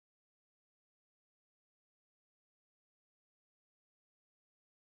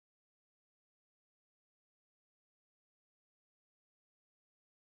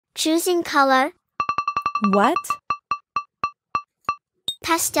Choosing color. What?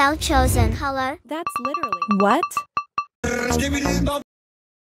 Pastel chosen color. That's literally. What?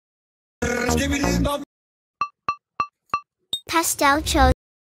 Pastel chosen.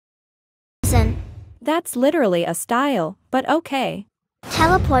 That's literally a style, but okay.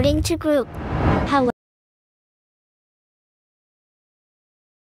 Teleporting to group.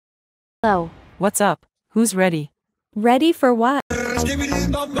 Hello. What's up? Who's ready? Ready for what?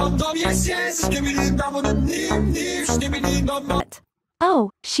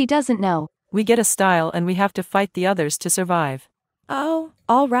 Oh, she doesn't know. We get a style and we have to fight the others to survive. Oh,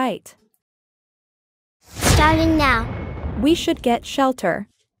 all right. Starting now. We should get shelter.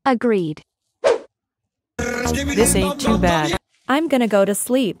 Agreed. This ain't too bad. I'm gonna go to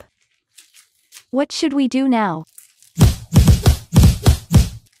sleep. What should we do now?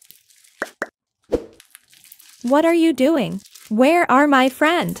 What are you doing? Where are my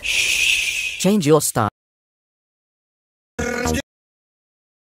friend? Change your style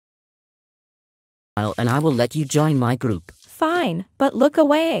and I will let you join my group. Fine, but look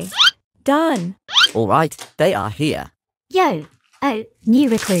away. Done. Alright, they are here. Yo. Oh, new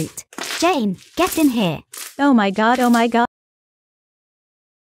recruit. Jane, get in here. Oh my god, oh my god.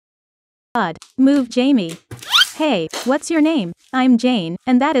 Move Jamie. Hey, what's your name? I'm Jane,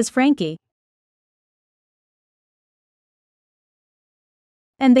 and that is Frankie.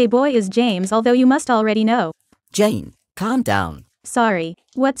 And they boy is James, although you must already know. Jane, calm down. Sorry,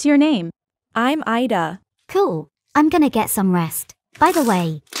 what's your name? I'm Ida. Cool. I'm gonna get some rest. By the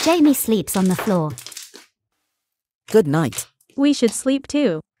way, Jamie sleeps on the floor. Good night. We should sleep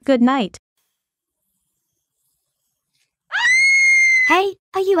too. Good night. Hey,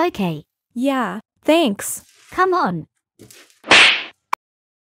 are you okay? Yeah, thanks. Come on.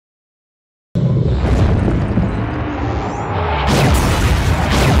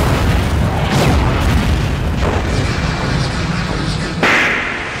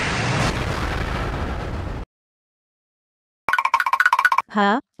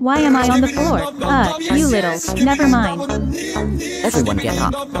 Huh? Why am I on the floor? You little. Never mind. Everyone get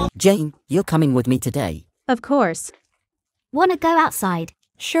up. Jane, you're coming with me today. Of course. Wanna go outside?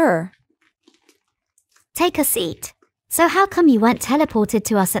 Sure. Take a seat. So how come you weren't teleported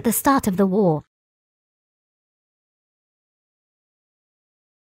to us at the start of the war?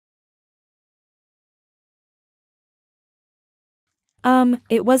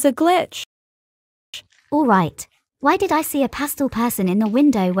 It was a glitch. Alright. Why did I see a pastel person in the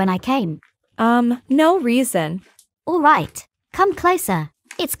window when I came? No reason. Alright. Come closer.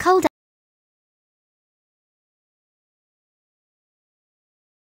 It's cold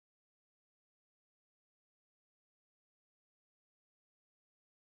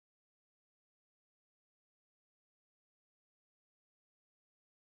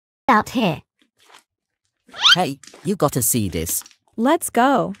out here. Hey, you gotta see this. Let's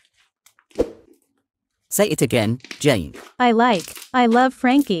go. Say it again, Jane. I love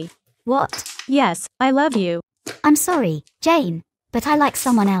Frankie. What? Yes, I love you. I'm sorry, Jane, but I like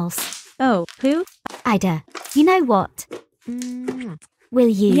someone else. Oh, who? Ida. You know what? Will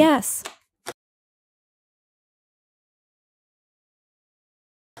you? Yes.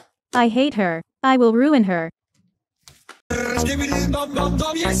 I hate her. I will ruin her.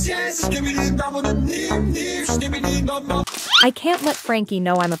 I can't let Frankie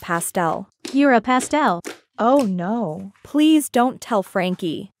know I'm a pastel. You're a pastel. Oh no. Please don't tell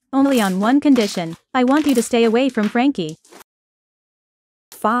Frankie. Only on one condition. I want you to stay away from Frankie.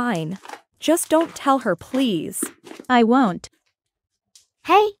 Fine. Just don't tell her, please. I won't.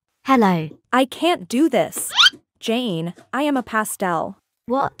 Hey, hello. I can't do this. Jane, I am a pastel.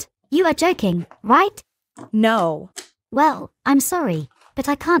 What? You are joking, right? No. Well, I'm sorry, but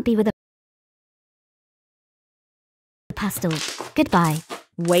I can't be with a pastel. Goodbye.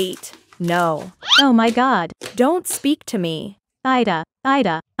 Wait. No. Oh my god. Don't speak to me. Ida,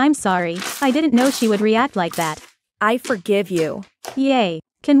 I'm sorry. I didn't know she would react like that. I forgive you. Yay.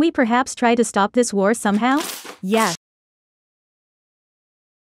 Can we perhaps try to stop this war somehow? Yes.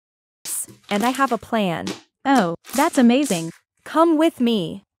 And I have a plan. Oh, that's amazing. Come with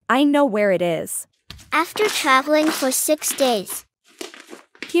me. I know where it is. After traveling for 6 days.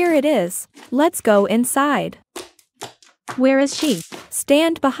 Here it is. Let's go inside. Where is she?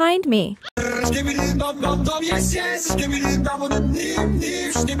 Stand behind me.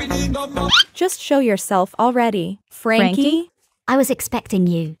 Just show yourself already, Frankie. I was expecting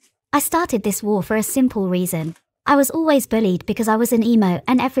you. I started this war for a simple reason. I was always bullied because I was an emo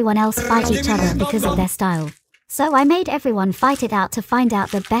and everyone else fight each other because of their style. So I made everyone fight it out to find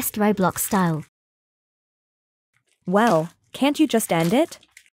out the best Roblox style. Well, can't you just end it?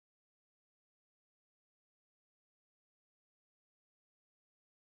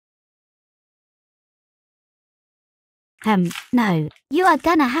 No. You are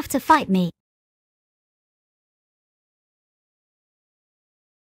gonna have to fight me.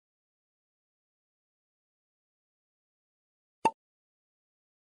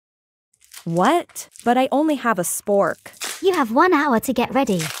 What? But I only have a spork. You have 1 hour to get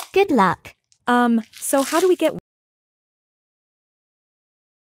ready. Good luck. So how do we get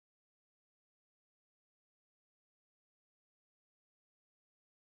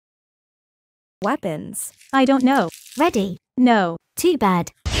weapons? I don't know. Ready? No. Too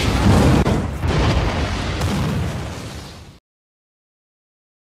bad.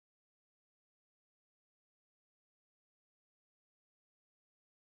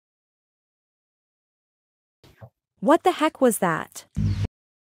 What the heck was that?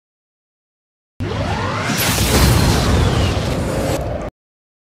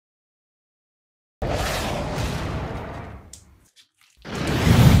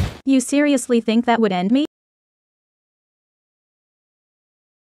 You seriously think that would end me?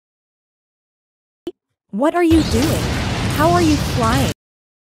 What are you doing? How are you flying?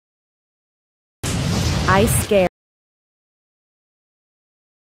 I scared.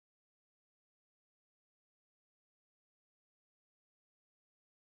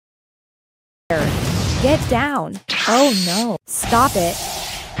 Get down. Oh no. Stop it.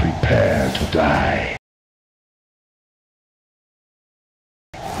 Prepare to die.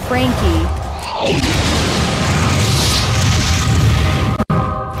 Frankie.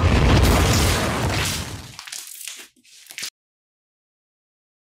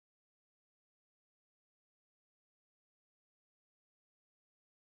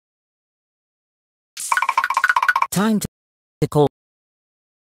 Time to call.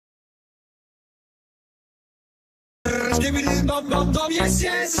 Skibidi dum dum dum, yes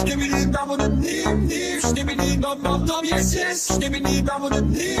yes. Skibidi dum dum dim dim. Skibidi dum dum dum, yes yes. Skibidi dum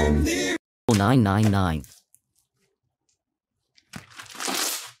dum dim dim. 999.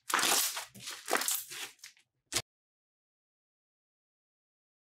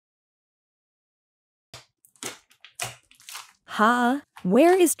 Huh?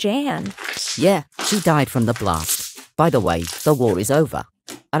 Where is Jan? Yeah, she died from the blast. By the way, the war is over.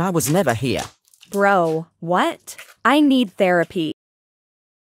 And I was never here. Bro, what? I need therapy.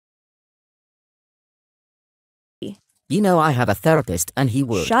 You know I have a therapist and he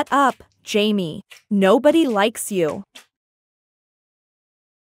would. Shut up, Jamie. Nobody likes you.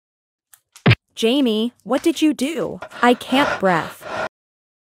 Jamie, what did you do? I can't breath.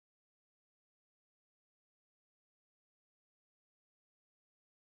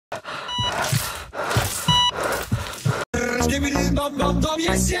 Skibidi dum dum dum,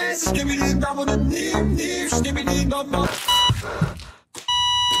 yes yes. Skibidi dum dum dim dim. Skibidi dum dum.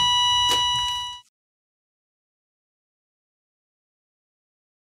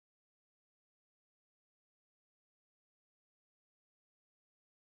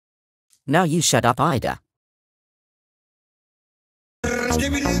 Now you shut up, Ida.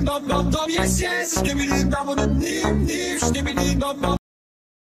 Skibidi dum dum dum, yes yes. Skibidi dum dum dim dim. Skibidi dum dum.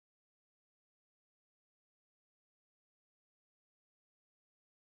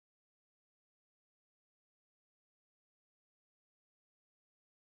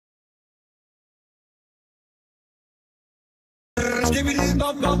 Skibidi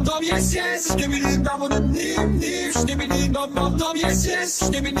dum dum dum, yes yes. Skibidi dum dum dim dim. Skibidi dum dum dum, yes yes.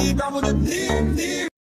 Skibidi dum dum dim dim.